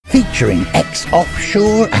featuring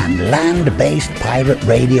ex-offshore and land-based pirate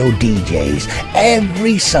radio DJs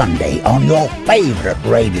every Sunday on your favourite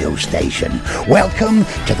radio station. Welcome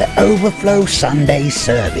to the Overflow Sunday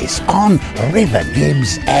service on River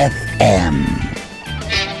Gibbs FM.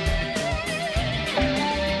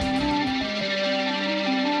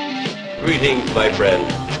 Greetings, my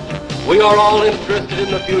friends. We are all interested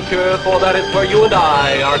in the future, for that is where you and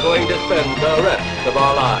I are going to spend the rest of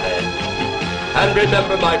our lives. And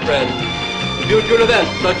remember, my friends, future events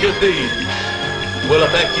such as these will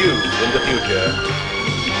affect you in the future.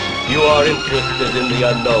 You are interested in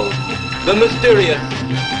the unknown, the mysterious,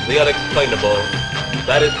 the unexplainable.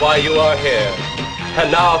 That is why you are here. And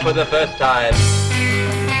now, for the first time,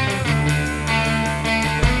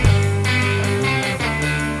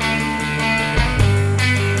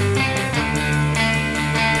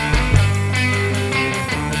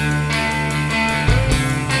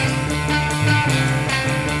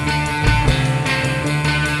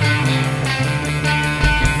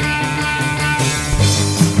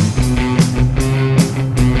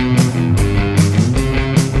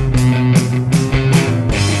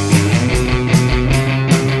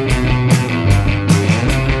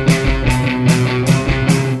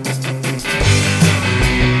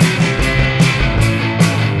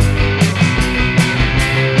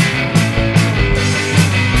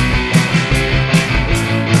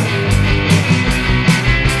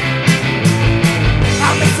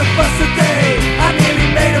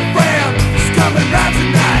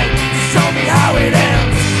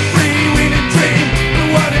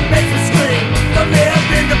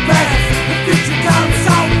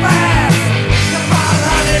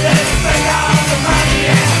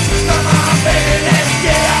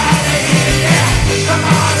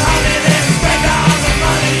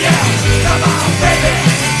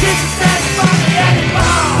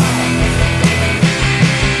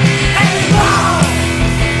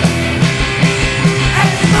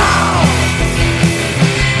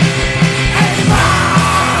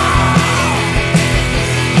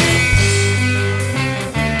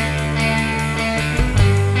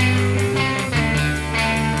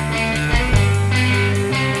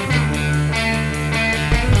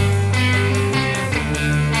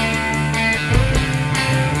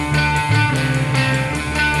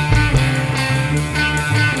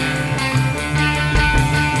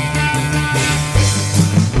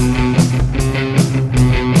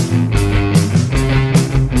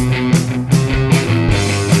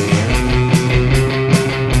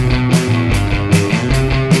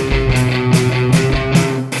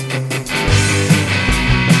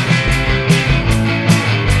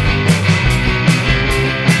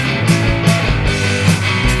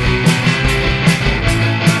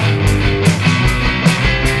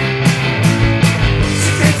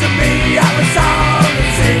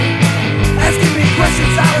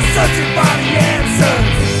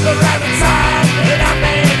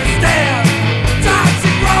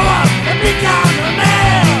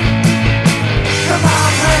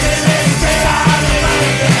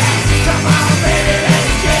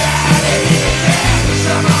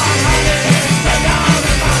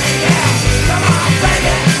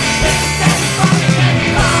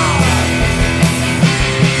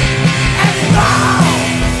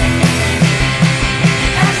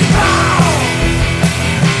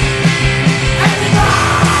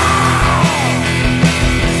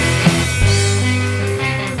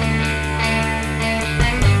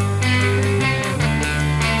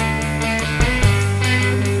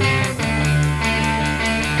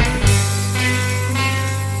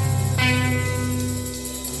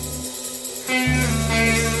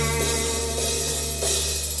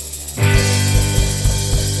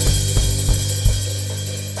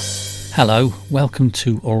 Hello, welcome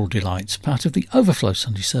to Aural Delights, part of the Overflow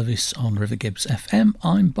Sunday service on River Gibbs FM.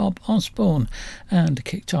 I'm Bob Osborne, and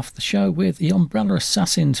kicked off the show with the Umbrella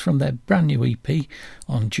Assassins from their brand new EP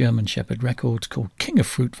on German Shepherd Records called King of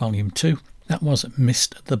Fruit Volume 2. That was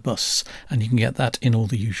Missed the Bus, and you can get that in all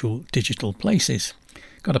the usual digital places.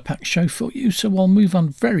 Got a packed show for you, so I'll move on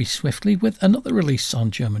very swiftly with another release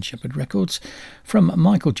on German Shepherd Records from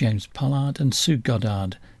Michael James Pollard and Sue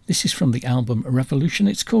Goddard. This is from the album Revolution.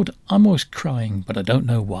 It's called I'm Always Crying, But I Don't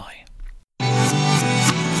Know Why.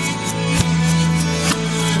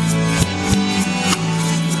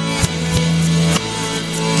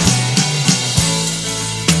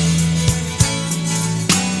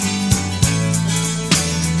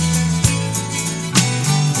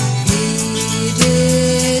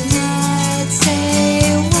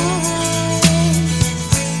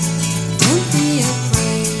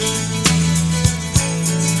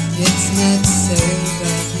 It's not so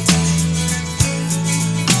bad.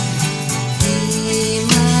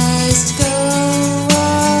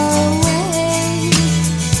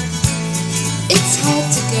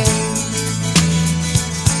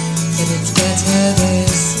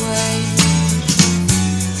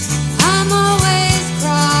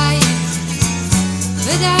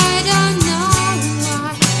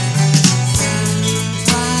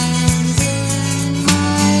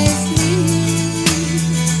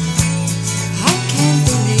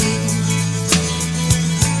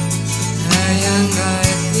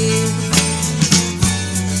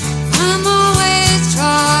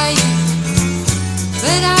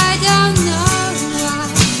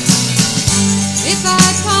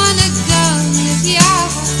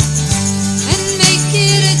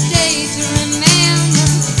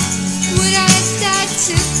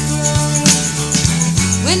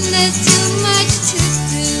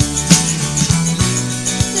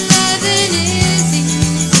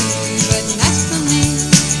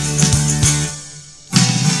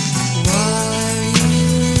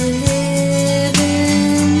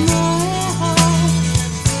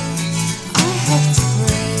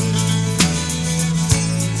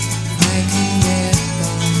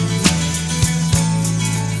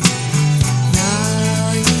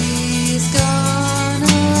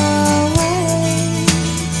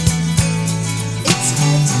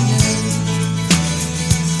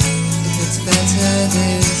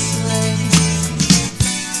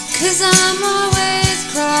 'cause I'm always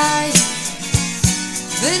crying,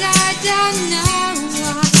 but I don't know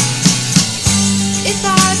why. If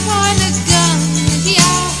I find a gun with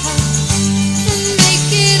your heart and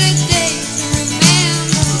make it a day to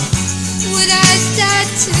remember, would I start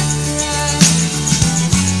to cry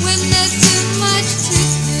when there's too much to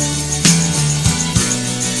feel?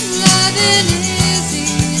 Loving is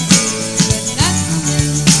easy, but not for me.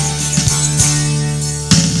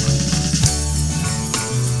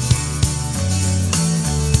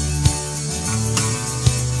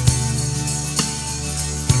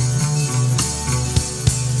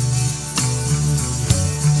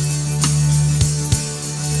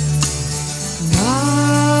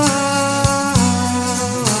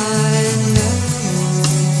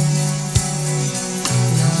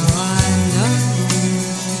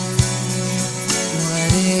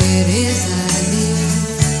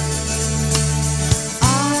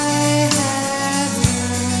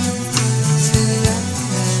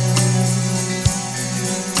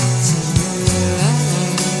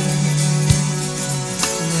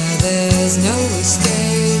 There's no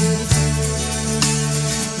escape.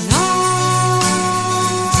 No,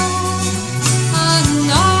 I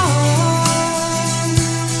know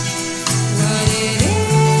what it is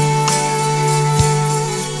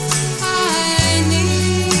I need.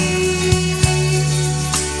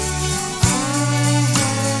 I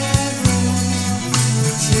have room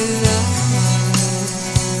to love,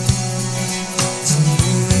 to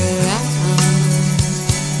love.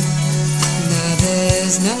 Now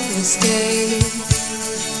there's no escape.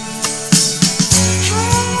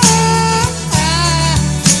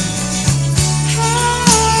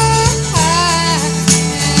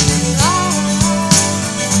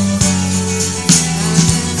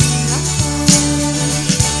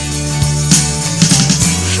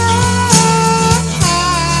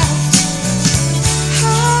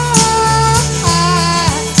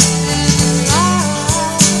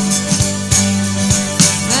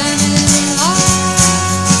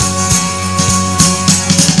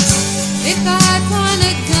 If I find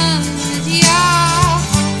a gun with your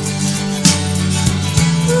heart,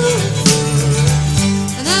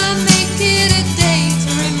 and I make it a day to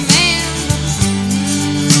remember,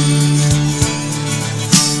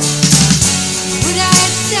 would I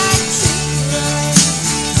start to cry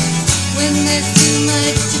when there's too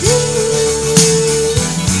much to do?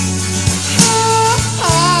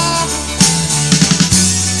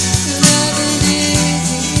 Loving is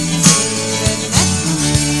easy, but not for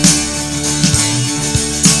me.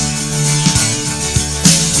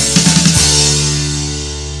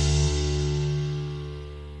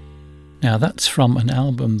 Now that's from an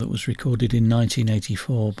album that was recorded in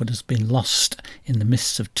 1984 but has been lost in the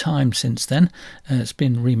mists of time since then. It's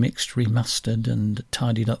been remixed, remastered and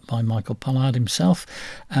tidied up by Michael Pollard himself,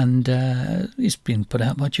 and it's been put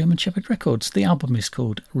out by German Shepherd Records. The album is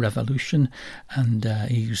called Revolution, and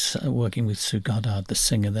he's working with Sue Goddard, the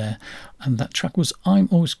singer there, and that track was I'm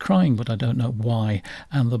Always Crying But I Don't Know Why,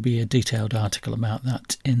 and there'll be a detailed article about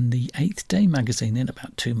that in the 8th Day magazine in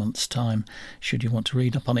about 2 months' time, should you want to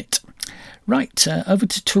read up on it. Right, over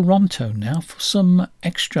to Toronto now for some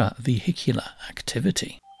extra vehicular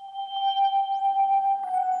activity.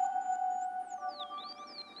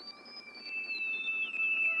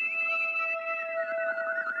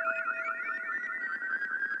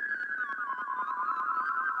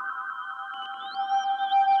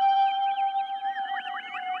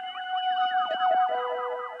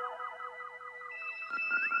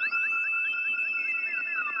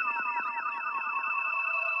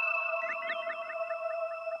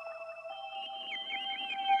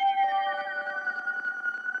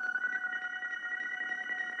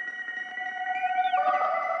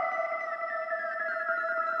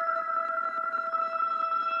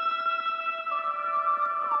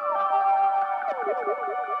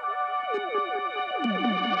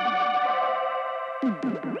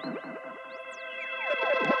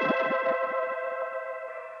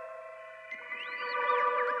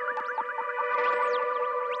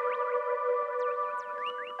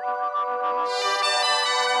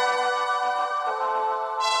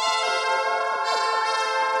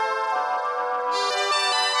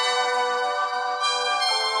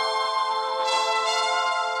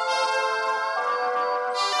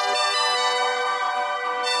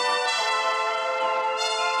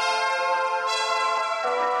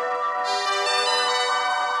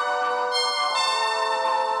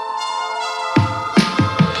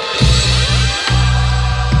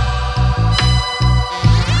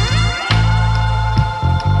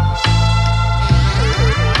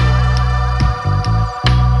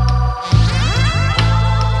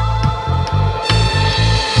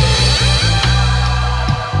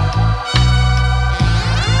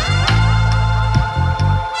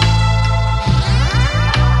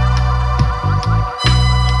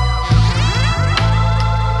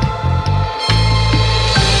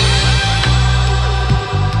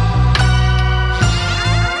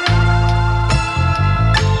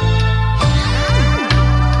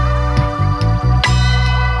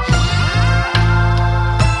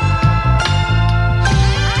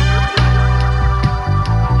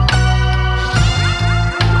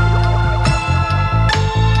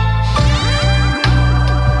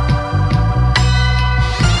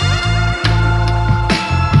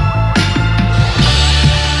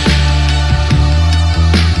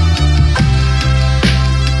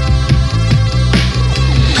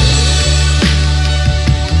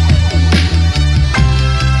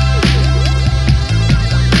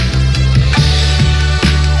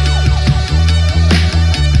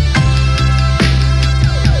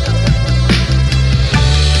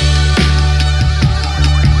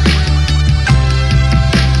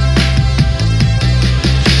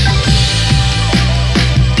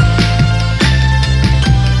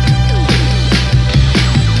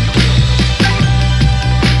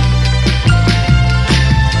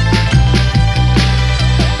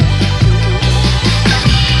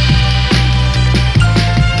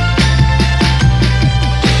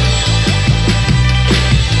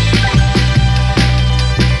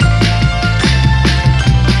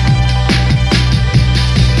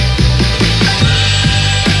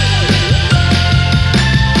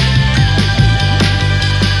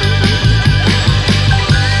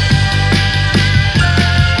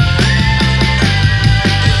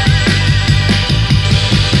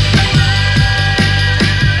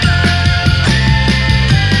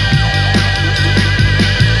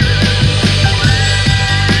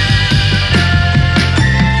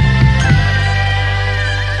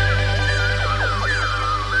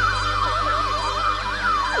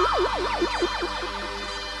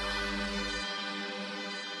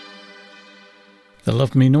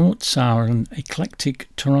 Love Me Noughts are an eclectic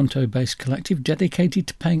Toronto-based collective dedicated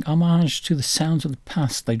to paying homage to the sounds of the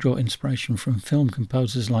past. They draw inspiration from film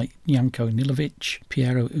composers like Janko Nilovic,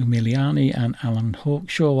 Piero Umiliani and Alan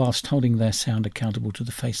Hawkshaw, whilst holding their sound accountable to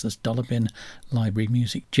the faceless dollar bin library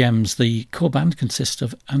music gems. The core band consists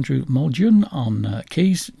of Andrew Muldoon on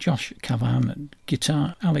keys, Josh Cavan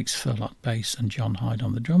guitar, Alex Furlot bass and John Hyde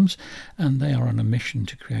on the drums, and they are on a mission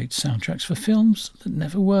to create soundtracks for films that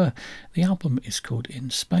never were. The album is called In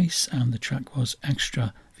Space and the track was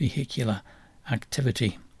Extra Vehicular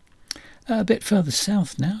Activity. A bit further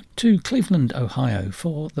south now to Cleveland, Ohio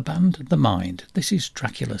for the band The Mind. This is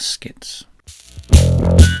Dracula Skits.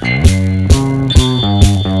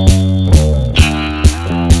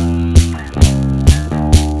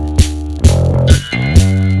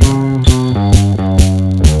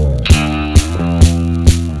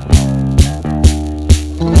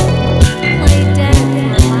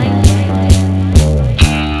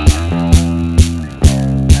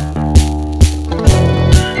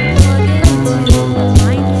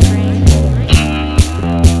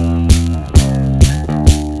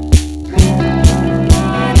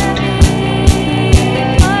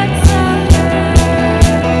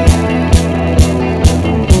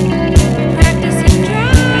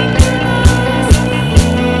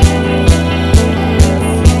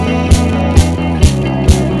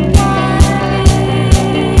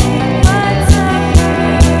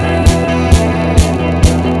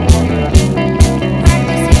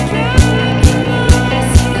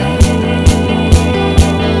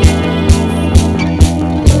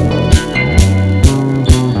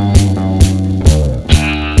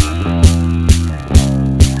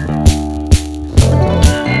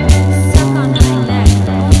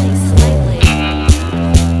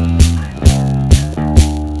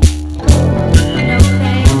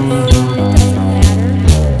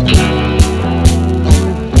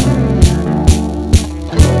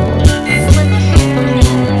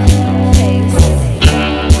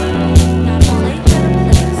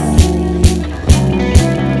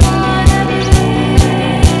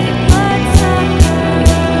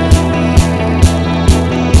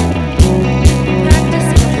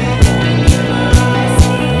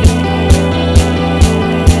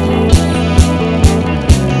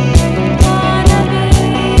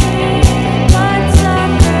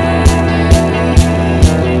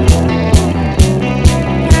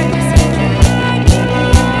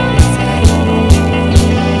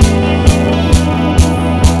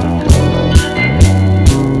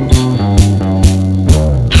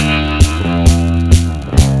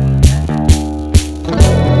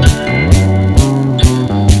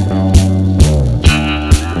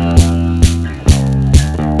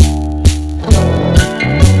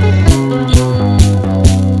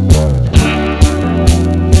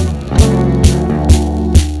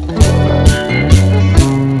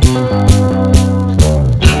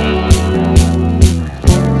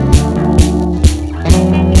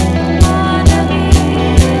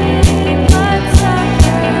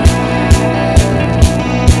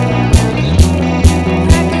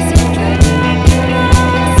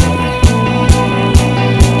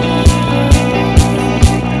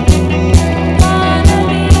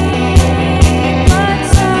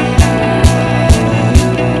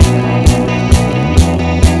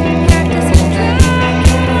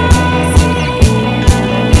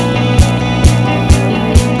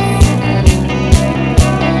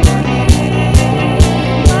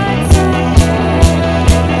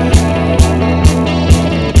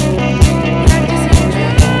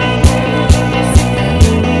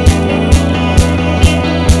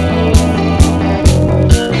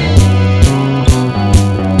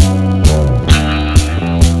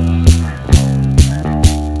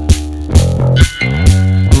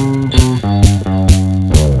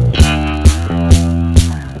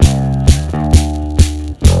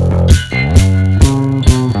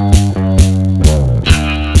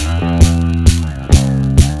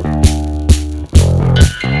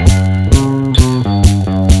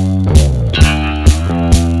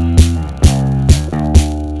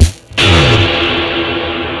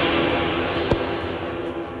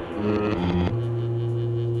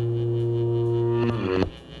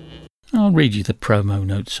 I'll read you the promo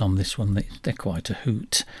notes on this one. They're quite a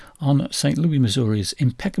hoot. On St. Louis, Missouri's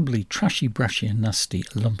impeccably trashy, brashy and nasty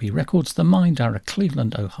Lumpy Records, The Mind are a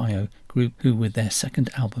Cleveland, Ohio group who, with their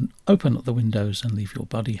second album, Open Up the Windows and Leave Your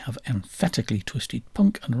Body, have emphatically twisted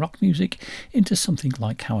punk and rock music into something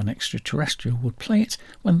like how an extraterrestrial would play it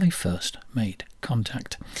when they first made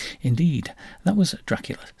contact. Indeed, that was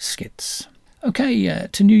Dracula Skits. Okay,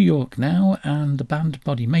 to New York now, and the band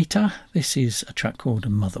Body Meta. This is a track called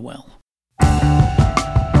Motherwell.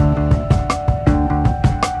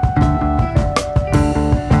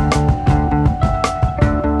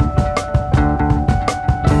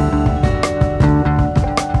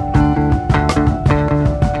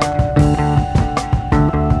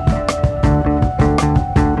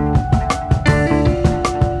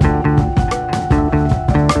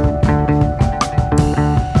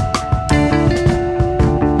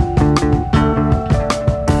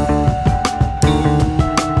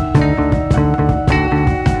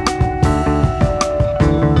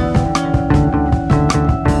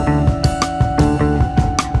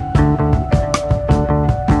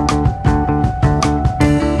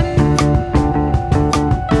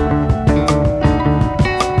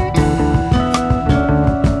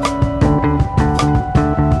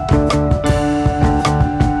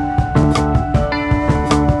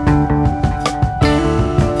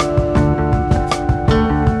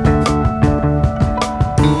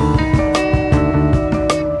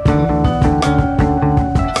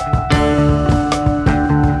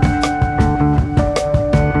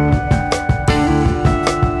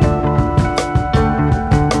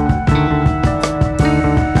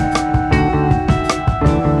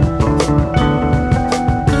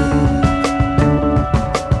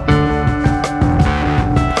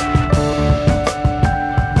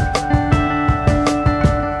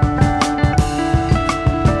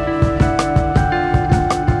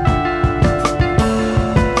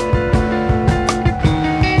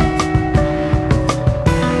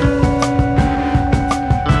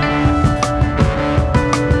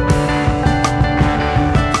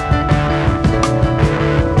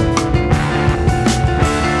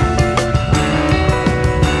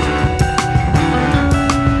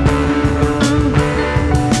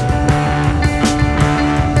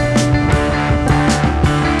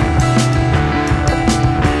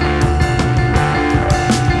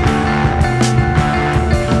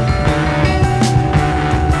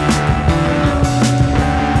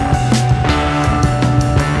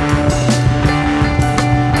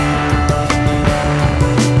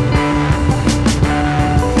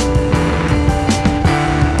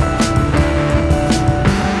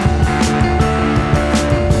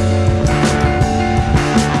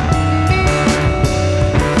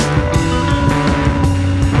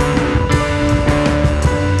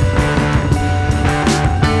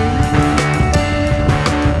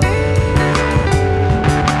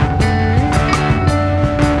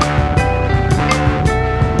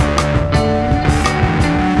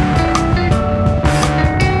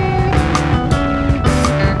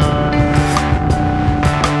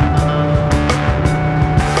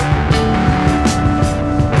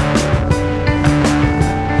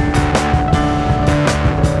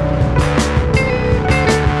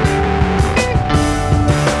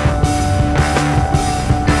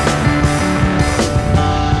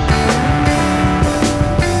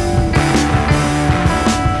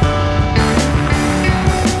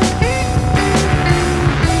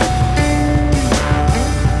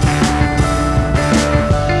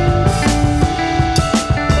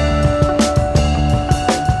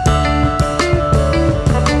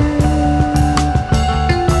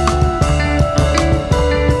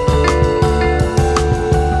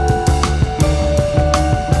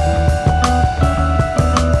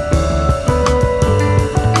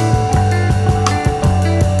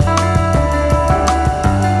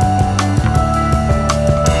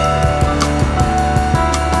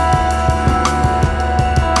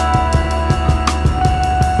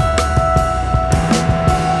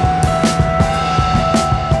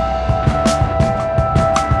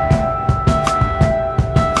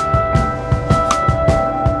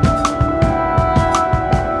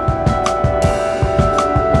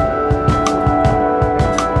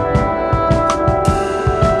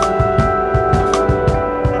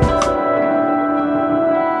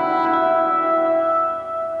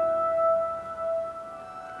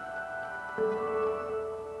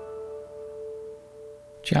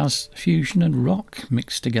 Jazz, fusion and rock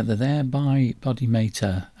mixed together there by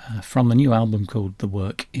Bodymater from the new album called The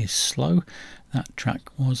Work Is Slow. That track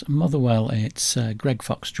was Motherwell. It's Greg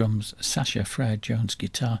Fox drums, Sasha Frere-Jones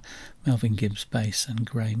guitar, Melvin Gibbs bass and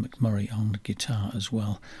Gray McMurray on guitar as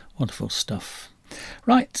well. Wonderful stuff.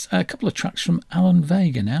 Right, a couple of tracks from Alan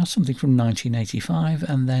Vega now, something from 1985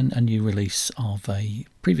 and then a new release of a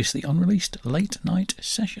previously unreleased Late Night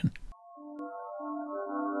Session.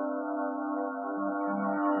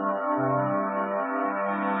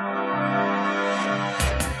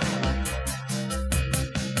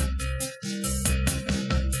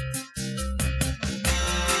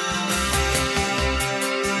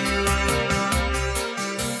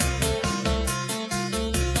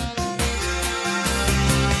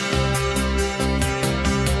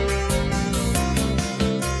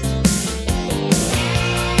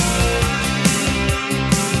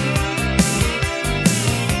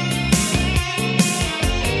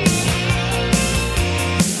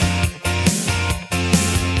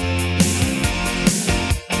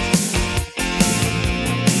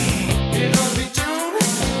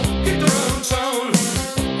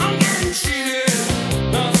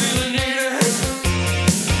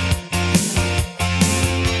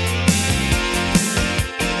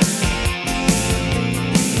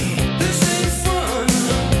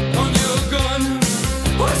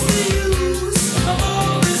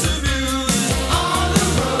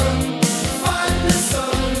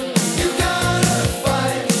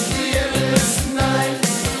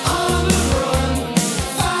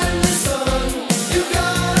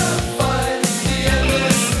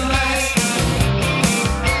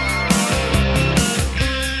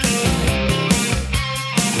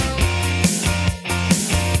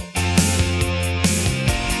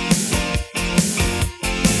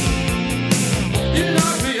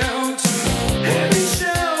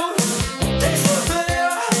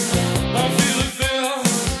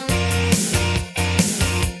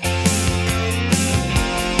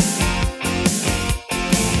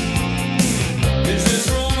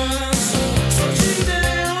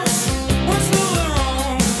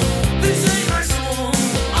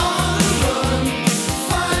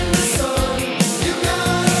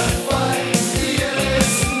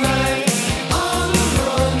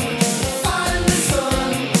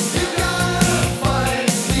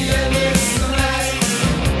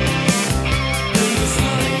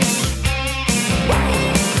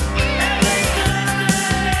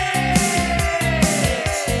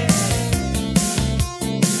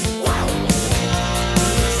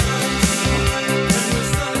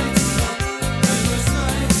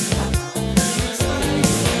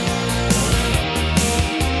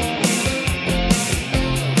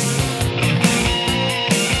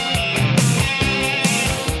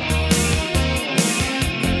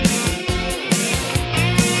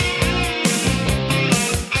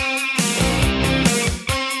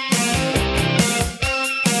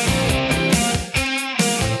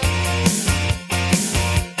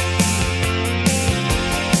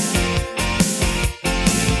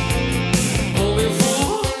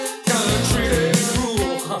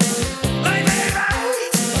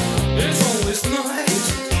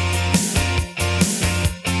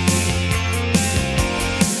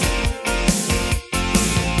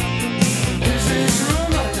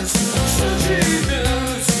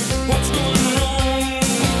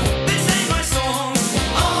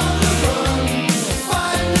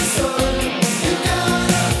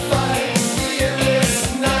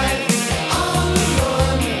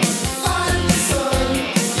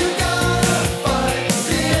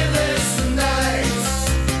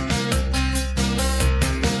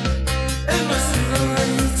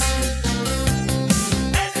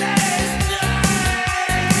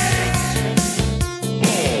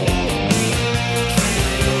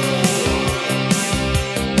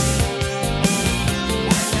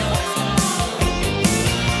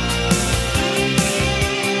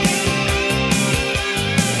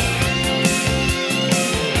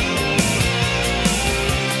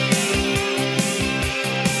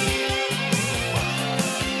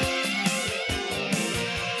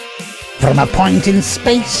 From a point in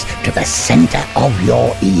space to the centre of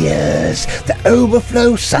your ears, the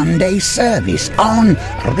Overflow Sunday service on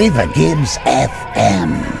River Gibbs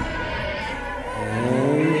FM.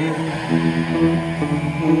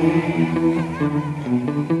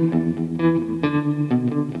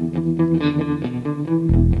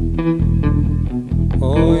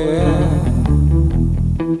 Oh yeah.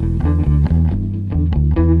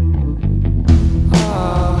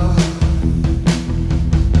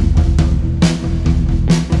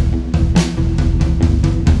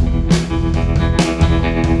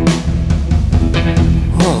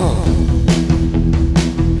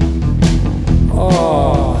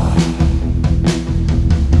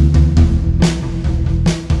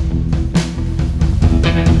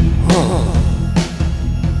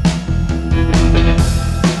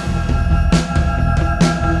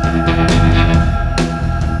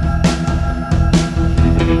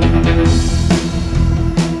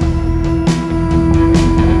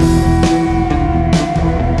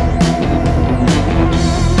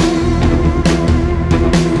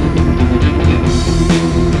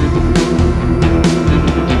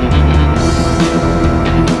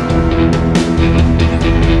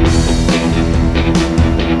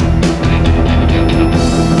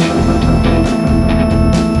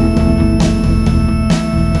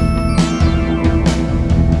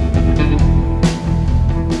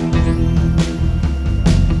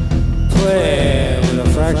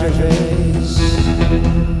 your face.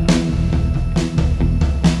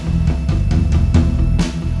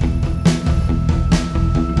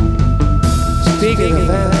 Speaking of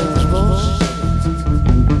animals,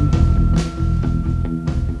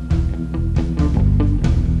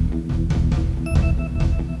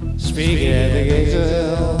 speaking at the gates of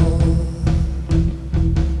hell.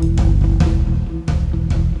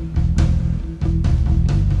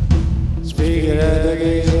 Speaking at the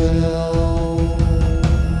gates of hell.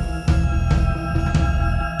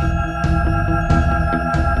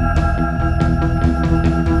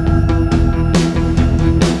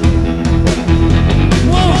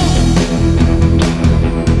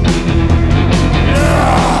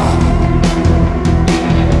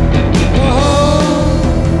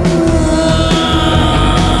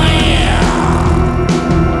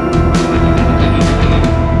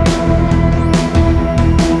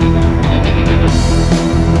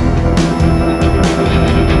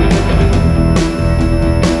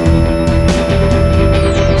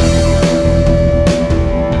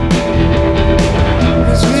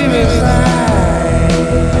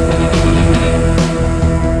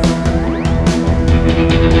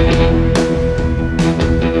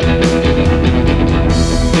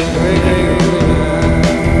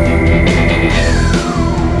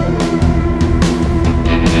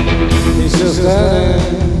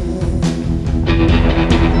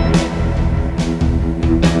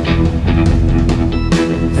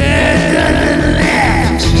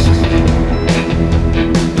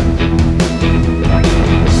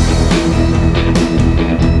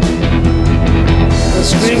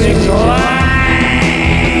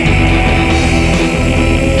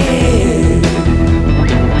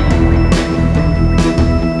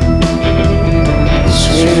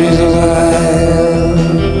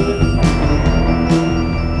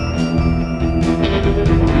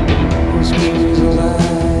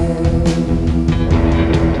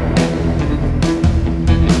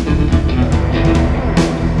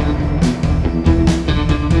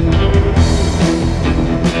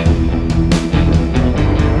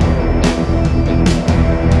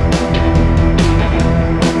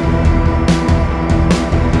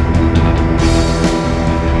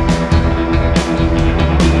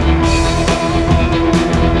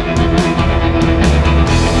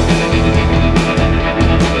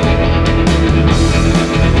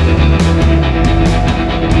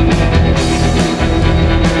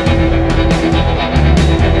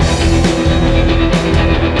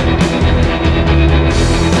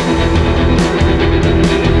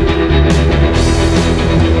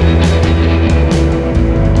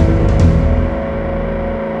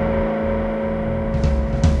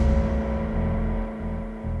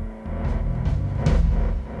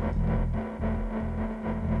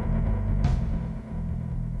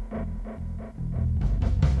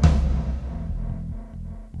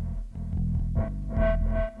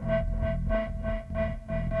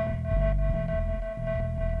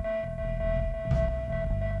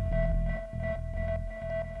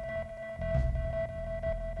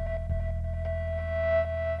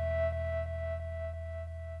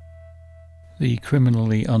 The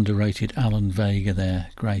criminally underrated Alan Vega there,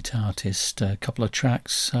 great artist. A couple of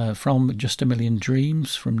tracks from Just a Million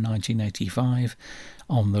Dreams from 1985,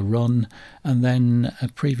 On the Run, and then a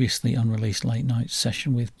previously unreleased late night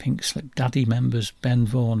session with Pink Slip Daddy members Ben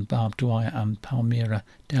Vaughan, Barb Dwyer and Palmyra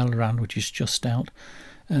Delran, which is just out.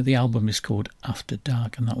 The album is called After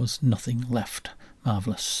Dark, and that was Nothing Left.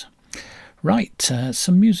 Marvellous. Right,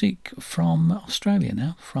 some music from Australia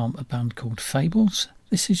now, from a band called Fables.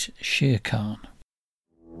 This is Shere Khan.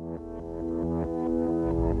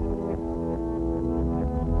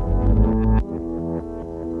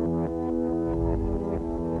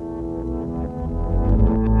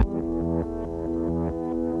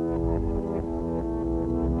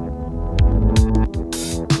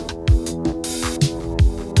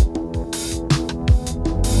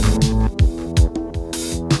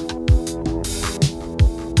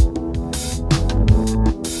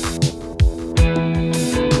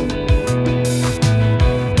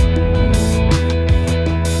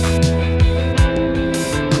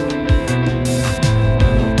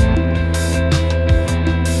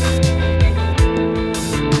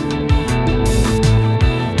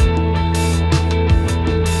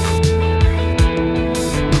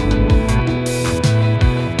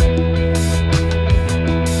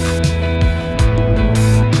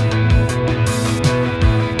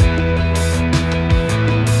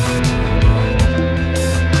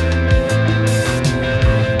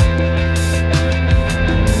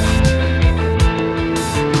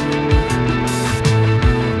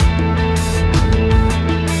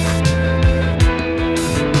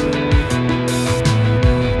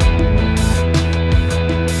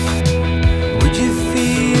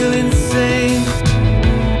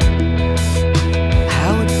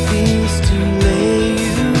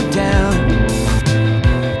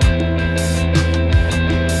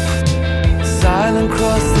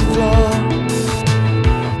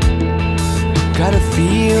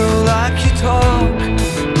 feel like you talk.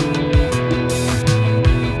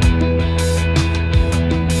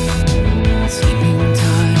 Sleeping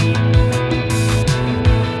time.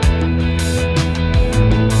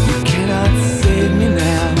 You cannot save me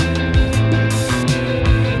now.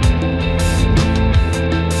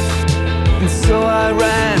 And so I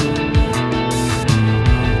ran,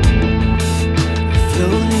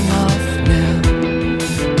 floating off now.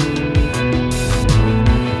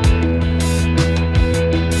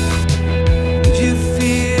 Did you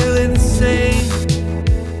feel insane?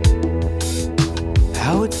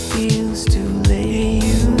 How it feels to lay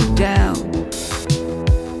you down.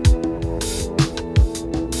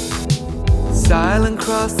 Silent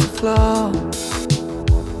across the floor.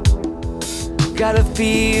 Gotta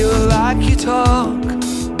feel like you talk.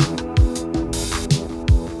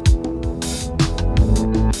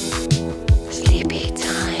 Sleepy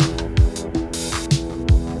time.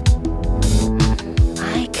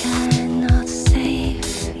 I cannot save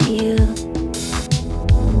you,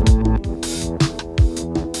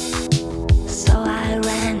 so I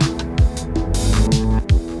ran,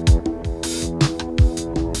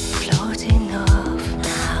 floating off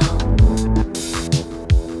now.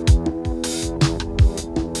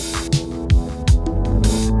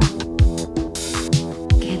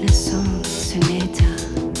 Che ne so, sonetta,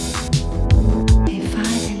 e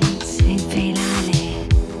fighting in finale,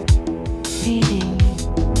 feeding,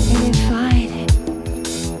 and fighting,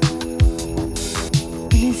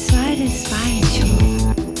 and inside is fight you,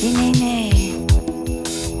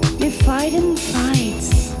 the fighting fights,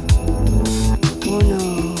 uno,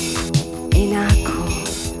 in acco,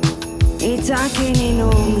 it's a che no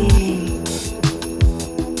meaning,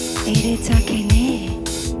 it's a che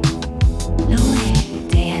Loe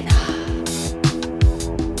DNA.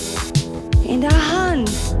 In the hand,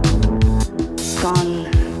 it's gone,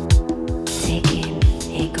 taken,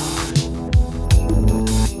 it gone.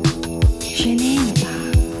 Je n'aime pas,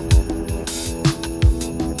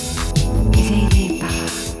 il n'aime pas.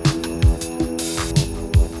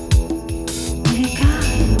 Il est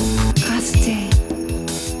cassé,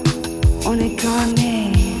 on est gone.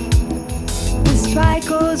 The strike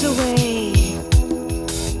goes away.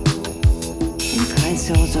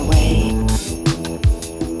 Soars away.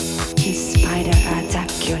 The spider attack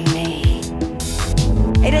your knee.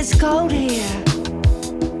 It is cold here.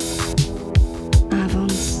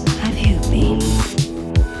 Avons, have you been?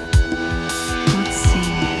 What's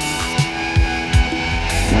seen?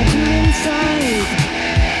 What you inside?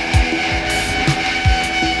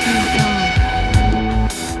 Hold on.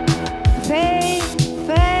 Faye,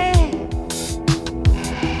 Faye.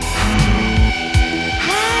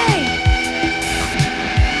 Hi.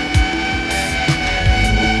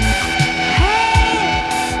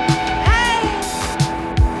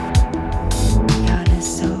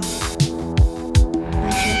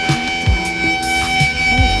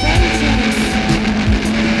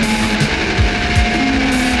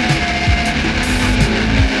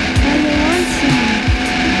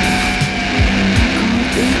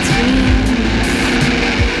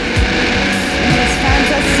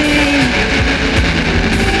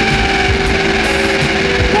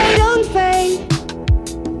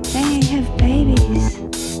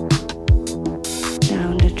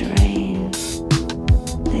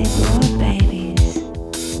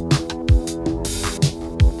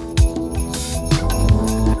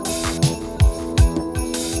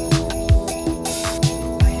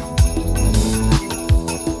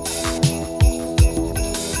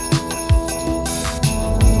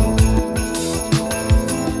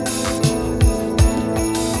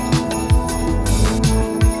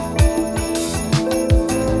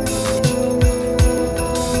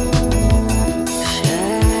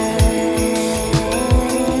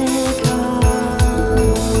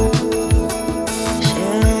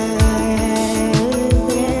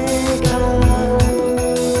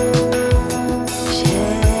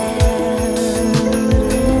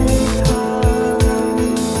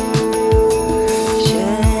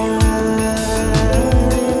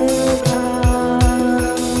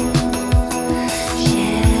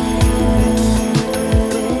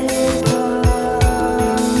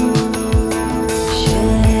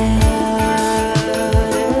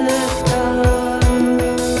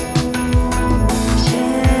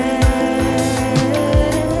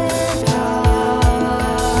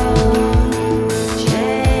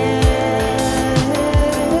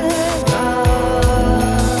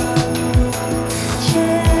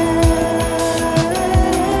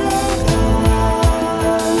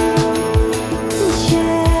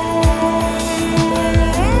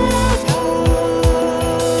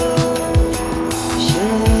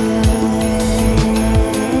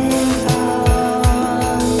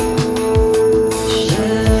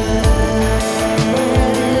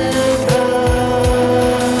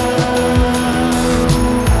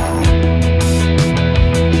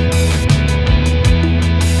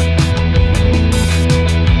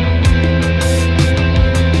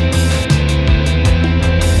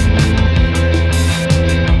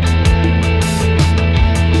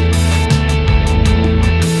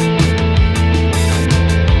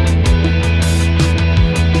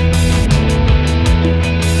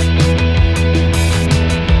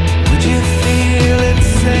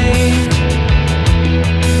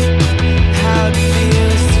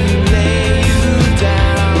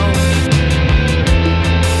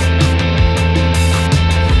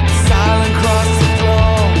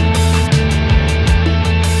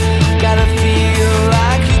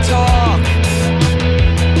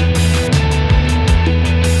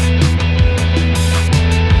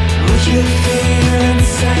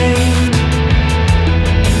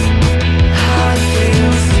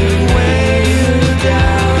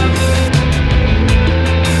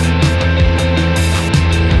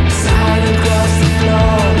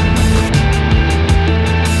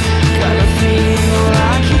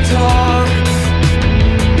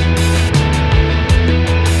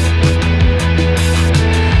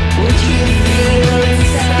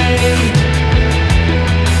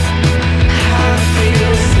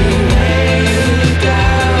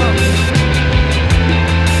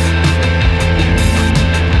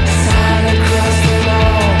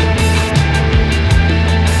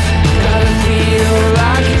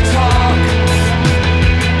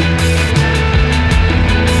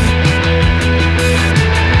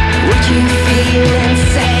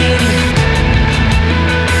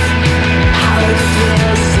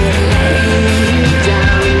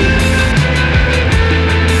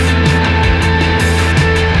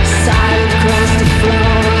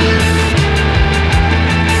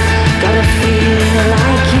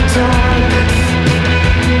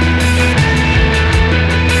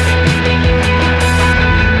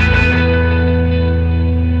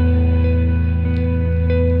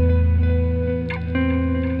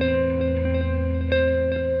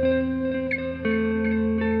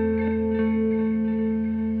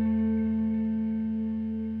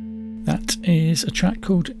 is a track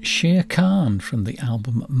called Shere Khan from the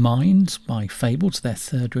album Minds by Fables, their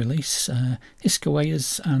third release.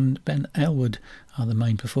 Hiskawayas and Ben Elwood are the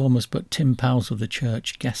main performers, but Tim Powell of the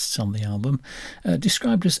Church guests on the album,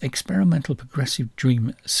 described as experimental progressive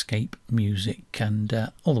dreamscape music,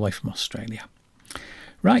 and all the way from Australia.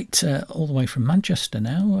 Right, all the way from Manchester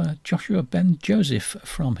now, Joshua Ben Joseph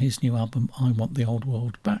from his new album I Want the Old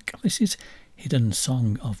World Back. This is Hidden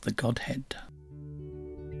Song of the Godhead.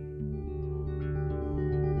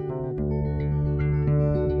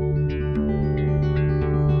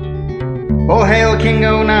 Oh, hail King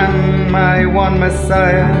Onan, my one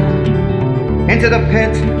Messiah. Into the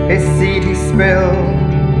pit his seed he spilled,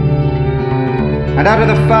 and out of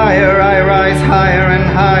the fire I rise higher and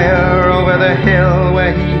higher over the hill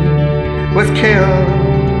where he was killed.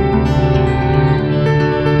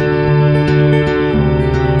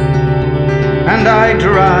 And I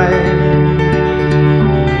drive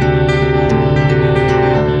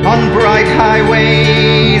on bright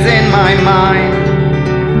highways in my mind,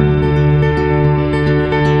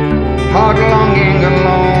 hard longing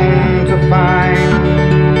alone to find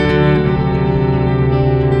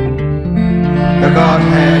the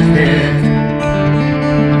Godhead hid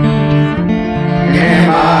in a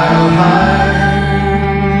mile high.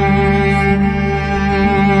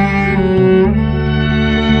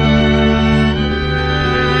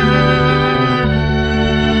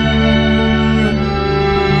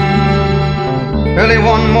 Early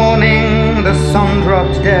one morning the sun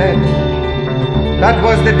dropped dead. That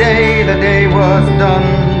was the day was done.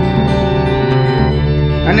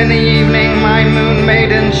 And in the evening my moon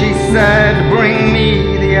maiden, she said, bring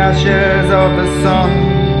me the ashes of the sun,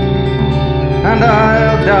 and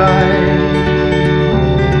I'll die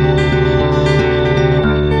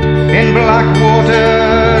in black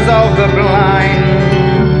waters of the blind,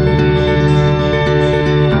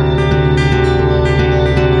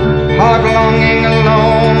 hard longing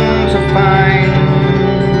alone to find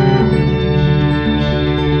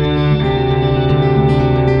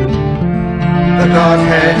the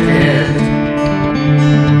Godhead hid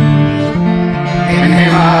in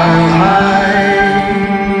him I'll hide.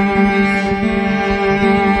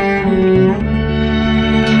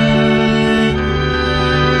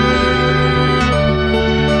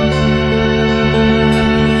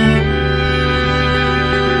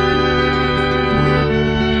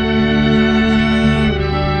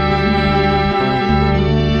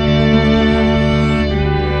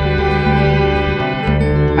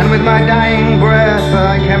 And with my dying breath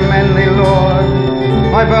I commend thee, Lord,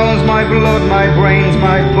 my bones, my blood, my brains,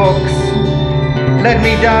 my books. Let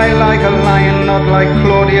me die like a lion, not like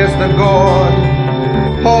Claudius the God,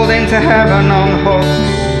 holding to heaven on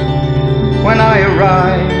hooks when I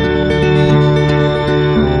arrive,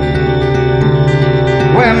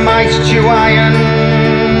 where might chew iron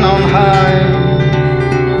on high,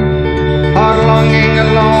 hard longing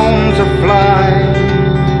alone to fly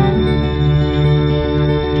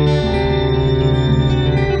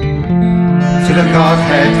to the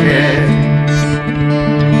Godhead hid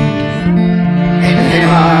in him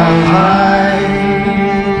I'll hide,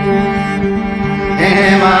 in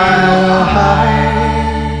him I'll hide.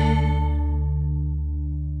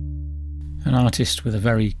 An artist with a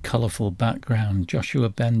very colourful background, Joshua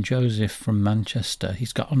Ben Joseph from Manchester.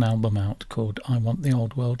 He's got an album out called I Want the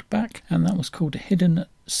Old World Back, and that was called Hidden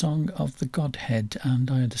Song of the Godhead, and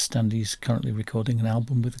I understand he's currently recording an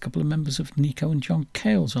album with a couple of members of Nico and John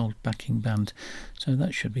Cale's old backing band, so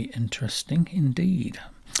that should be interesting indeed.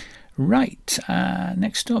 Right,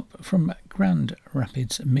 next up from Grand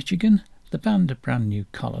Rapids, Michigan, the band Brand New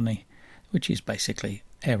Colony, which is basically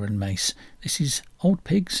Aaron Mace. This is Old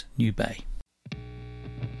Pigs, New Bay.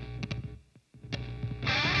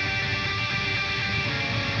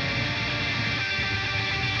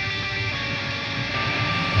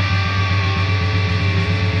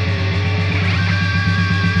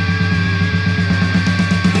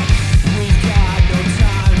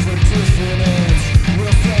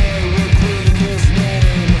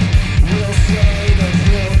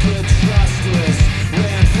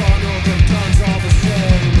 Ran funneled and guns all the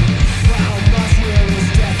same. Found much where his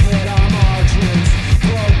death hit, I'm on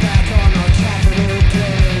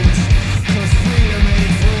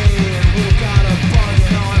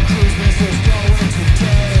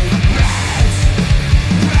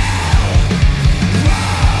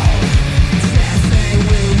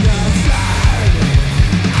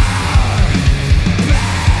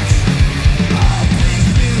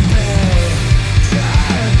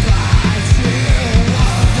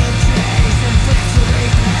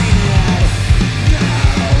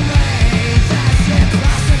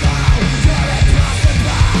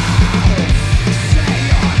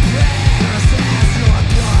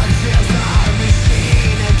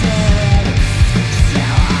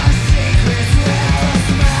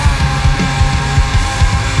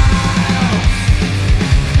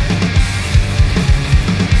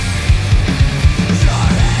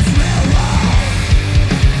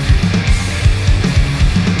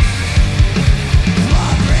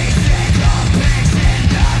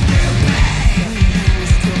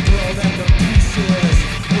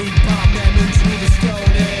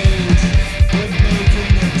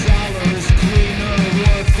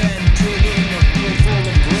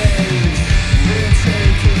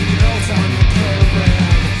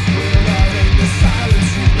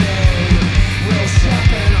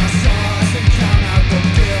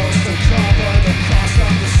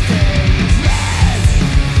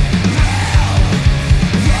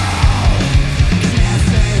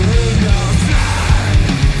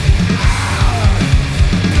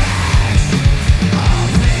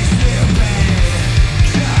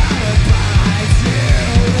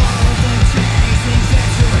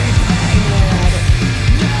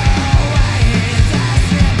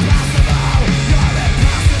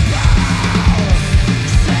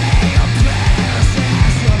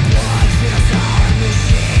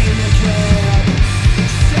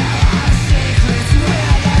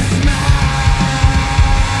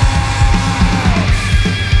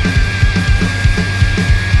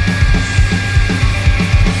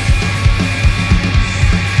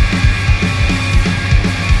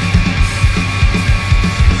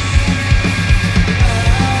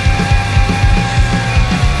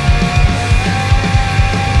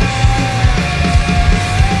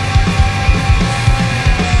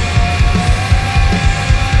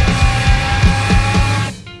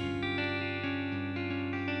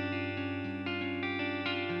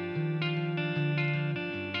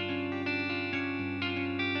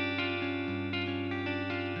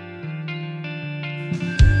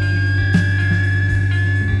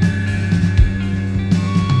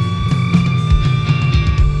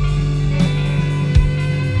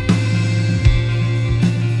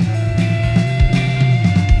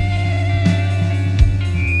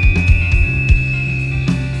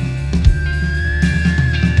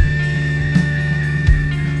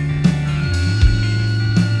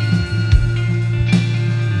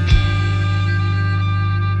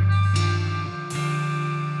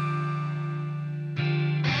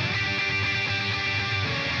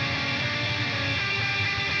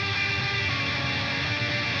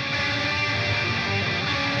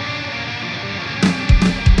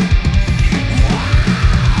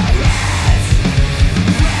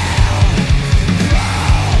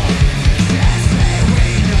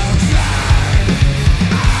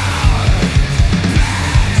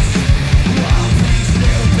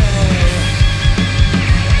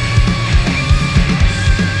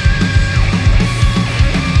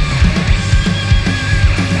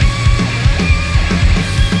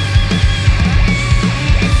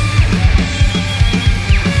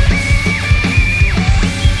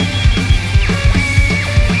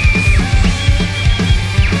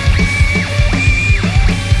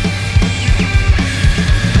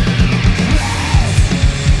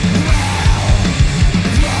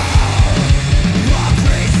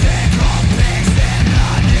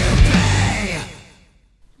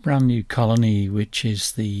Brand New Colony, which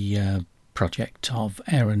is the project of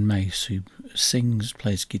Aaron Mace, who sings,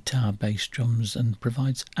 plays guitar, bass, drums and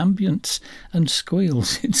provides ambience and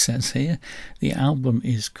squeals, it says here. The album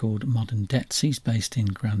is called Modern Debts. He's based in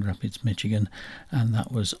Grand Rapids, Michigan, and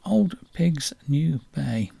that was Old Pigs New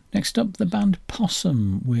Bay. Next up, the band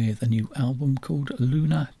Possum with a new album called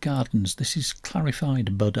Lunar Gardens. This is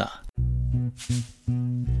Clarified Buddha.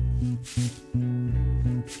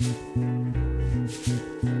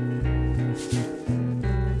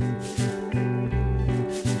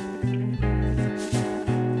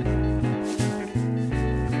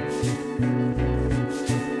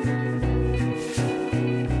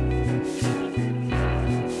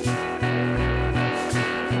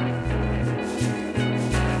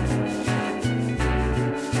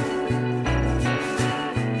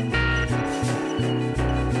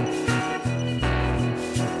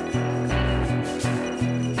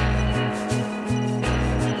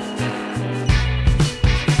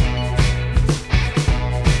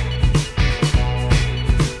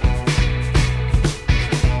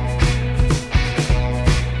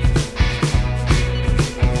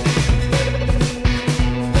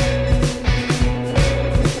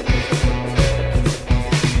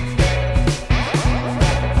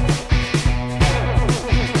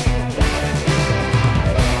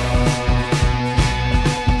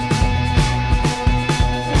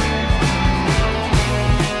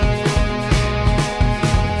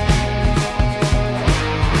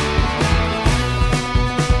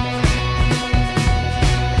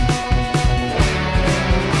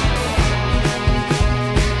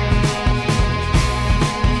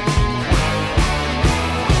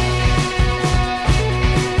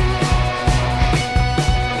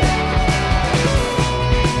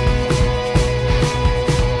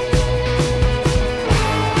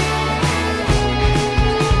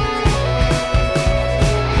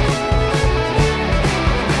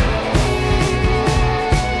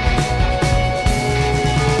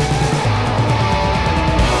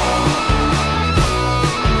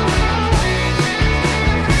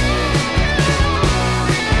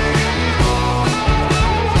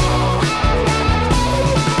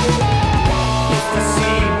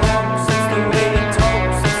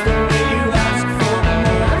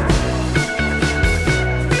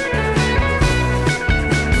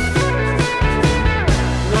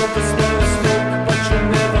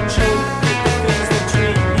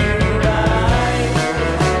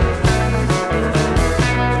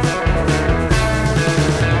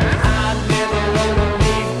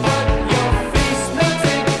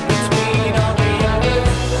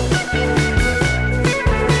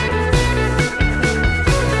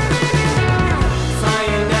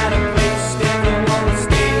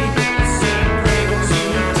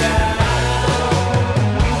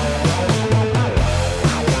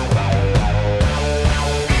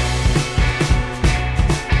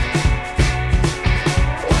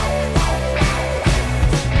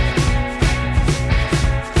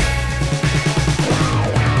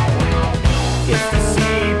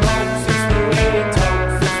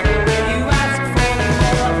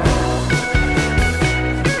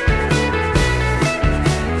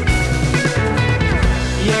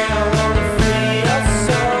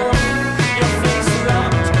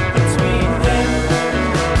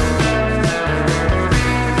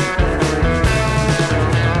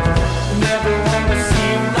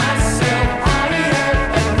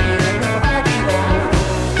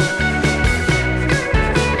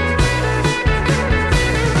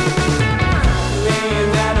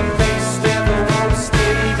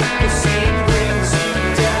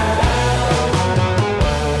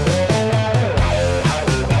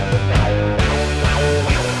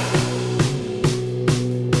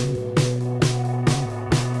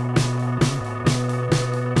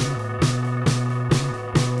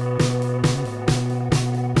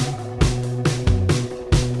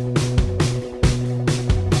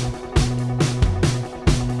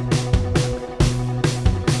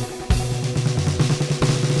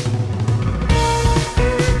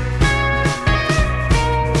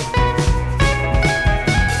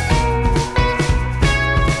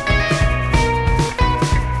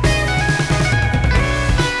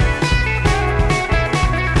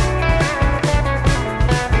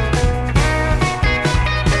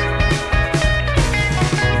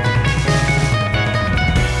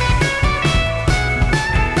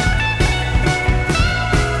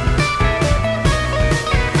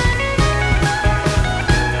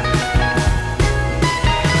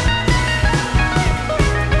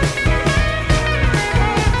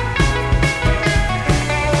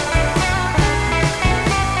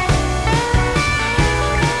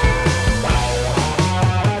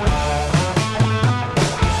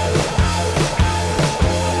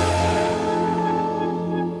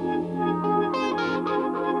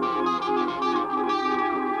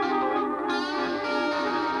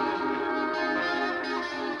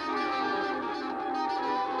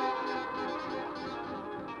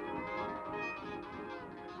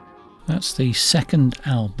 That's the second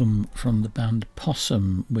album from the band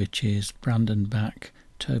Possum, which is Brandon Back,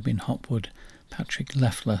 Tobin Hopwood, Patrick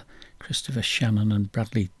Leffler, Christopher Shannon and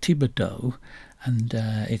Bradley Thibodeau, and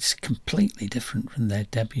it's completely different from their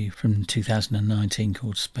debut from 2019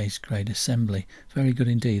 called Space Grade Assembly. Very good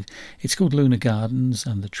indeed. It's called Lunar Gardens,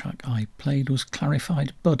 and the track I played was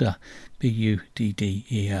Clarified Buddha,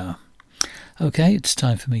 Budder. Okay, it's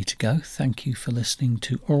time for me to go. Thank you for listening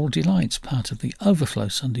to Aural Delights, part of the Overflow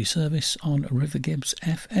Sunday service on River Gibbs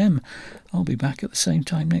FM. I'll be back at the same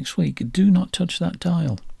time next week. Do not touch that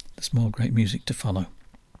dial. There's more great music to follow.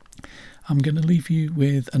 I'm going to leave you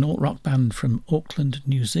with an alt-rock band from Auckland,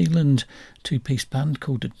 New Zealand, two-piece band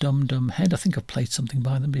called Dum Dum Head. I think I've played something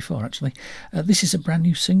by them before, actually. This is a brand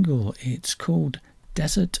new single. It's called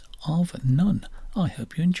Desert of None. I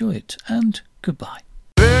hope you enjoy it, and goodbye.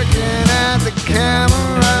 Looking at the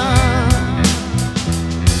camera,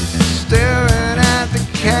 staring at the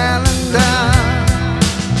calendar,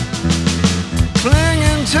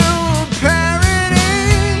 clinging to a parody,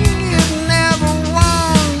 you've never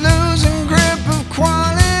won, losing grip of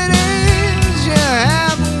qualities, you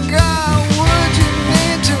haven't got what you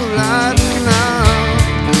need to lighten up,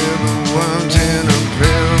 live worms in a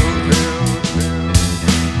pill,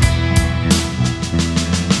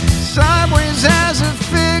 sideways as a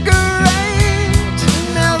figure eight,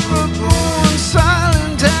 never born,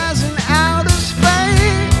 silent as an outer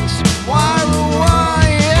space. Why, oh why,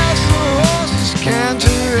 yes, the horses can't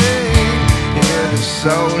terrain. Yeah, the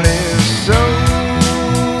soul is so